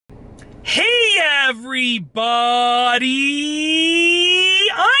Hey everybody!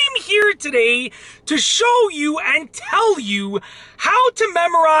 I'm here today to show you and tell you how to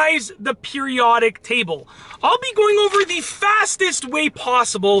memorize the periodic table. I'll be going over the fastest way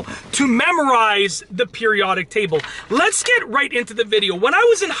possible to memorize the periodic table. Let's get right into the video. When I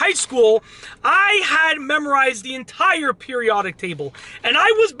was in high school, I had memorized the entire periodic table, and I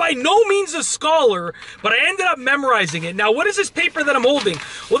was by no means a scholar, but I ended up memorizing it. Now, what is this paper that I'm holding?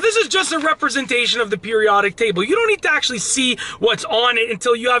 Well, this is just a representation of the periodic table. You don't need to actually see what's on it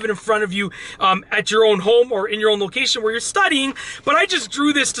until you have it in front of you at your own home or in your own location where you're studying, but I just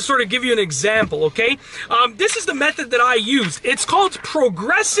drew this to sort of give you an example, okay? This is the method that I use. It's called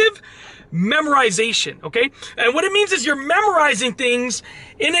progressive memorization, okay? And what it means is you're memorizing things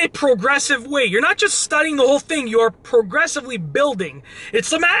in a progressive way. You're not just studying the whole thing, you're progressively building.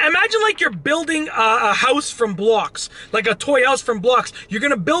 It's imagine like you're building a house from blocks, like a toy house from blocks. You're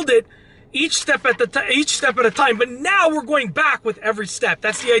gonna build it each step at a time, but now we're going back with every step.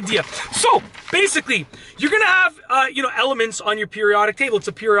 That's the idea. So basically, you're gonna have elements on your periodic table. It's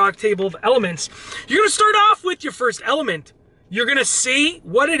a periodic table of elements. You're gonna start off with your first element. You're gonna say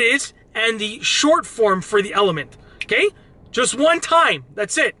what it is and the short form for the element. Okay? Just one time.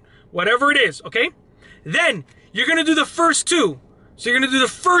 That's it. Whatever it is. Okay? Then you're gonna do the first two. So you're gonna do the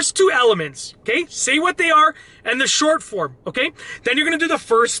first two elements. Okay? Say what they are and the short form. Okay? Then you're gonna do the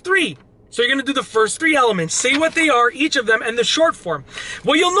first three. So you're gonna do the first three elements, say what they are, each of them, and the short form.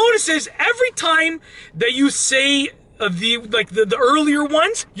 What you'll notice is every time that you say the earlier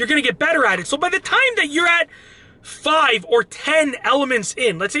ones, you're gonna get better at it. So by the time that you're at 5 or 10 elements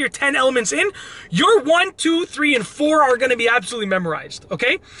in, let's say you're 10 elements in, your 1, 2, 3, and 4 are gonna be absolutely memorized,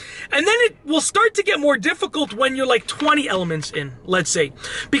 okay? And then it will start to get more difficult when you're like 20 elements in, let's say,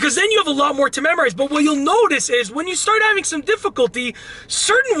 because then you have a lot more to memorize. But what you'll notice is when you start having some difficulty,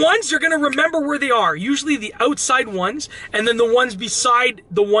 certain ones you're gonna remember where they are, usually the outside ones, and then the ones beside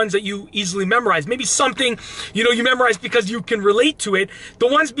the ones that you easily memorize. Maybe something, you memorize because you can relate to it. The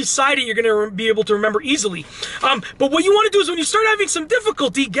ones beside it, you're gonna be able to remember easily. But what you want to do is when you start having some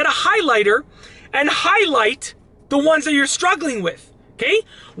difficulty, get a highlighter and highlight the ones that you're struggling with, okay?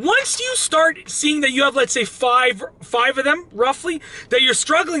 Once you start seeing that you have, let's say, five of them, roughly, that you're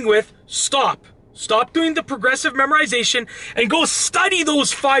struggling with, stop. Stop doing the progressive memorization and go study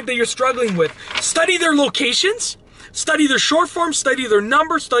those 5 that you're struggling with. Study their locations, study their short form, study their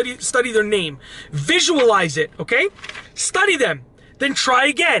number, study their name. Visualize it, okay? Study them, then try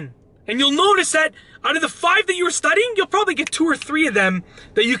again. And you'll notice that out of the 5 that you were studying, you'll probably get 2 or 3 of them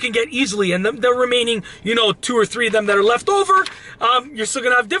that you can get easily. And the remaining, 2 or 3 of them that are left over, you're still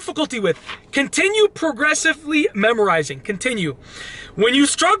gonna have difficulty with. Continue progressively memorizing, continue. When you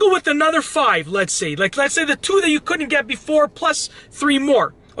struggle with another 5, let's say the 2 that you couldn't get before plus 3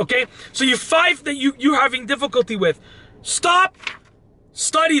 more, okay? So you 5 that you're having difficulty with, stop,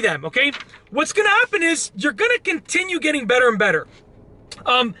 study them, okay? What's gonna happen is you're gonna continue getting better and better.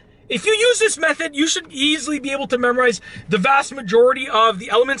 If you use this method, you should easily be able to memorize the vast majority of the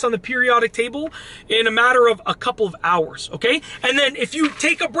elements on the periodic table in a matter of a couple of hours, okay? And then if you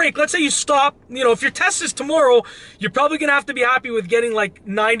take a break, let's say you stop, if your test is tomorrow, you're probably gonna have to be happy with getting like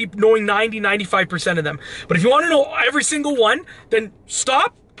 95% of them. But if you wanna know every single one, then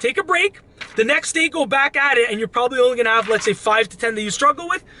stop, take a break, the next day go back at it, and you're probably only gonna have, let's say, 5 to 10 that you struggle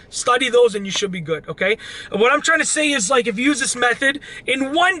with. Study those and you should be good, okay? And what I'm trying to say is, like, if you use this method,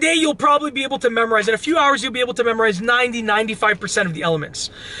 in one day you'll probably be able to memorize, in a few hours you'll be able to memorize 95% of the elements.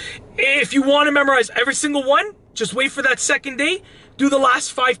 If you wanna memorize every single one, just wait for that second day, do the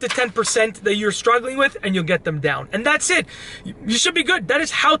last 5 to 10% that you're struggling with, and you'll get them down. And that's it. You should be good. That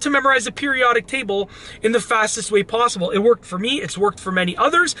is how to memorize a periodic table in the fastest way possible. It worked for me. It's worked for many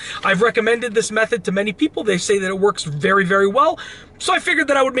others. I've recommended this method to many people. They say that it works very, very well. So I figured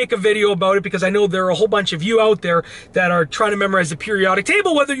that I would make a video about it because I know there are a whole bunch of you out there that are trying to memorize the periodic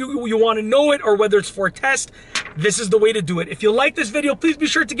table, whether you want to know it or whether it's for a test. This is the way to do it. If you like this video, please be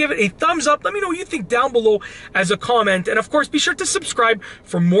sure to give it a thumbs up. Let me know what you think down below as a comment. And of course, be sure to subscribe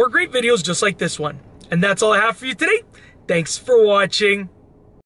for more great videos just like this one. And that's all I have for you today. Thanks for watching.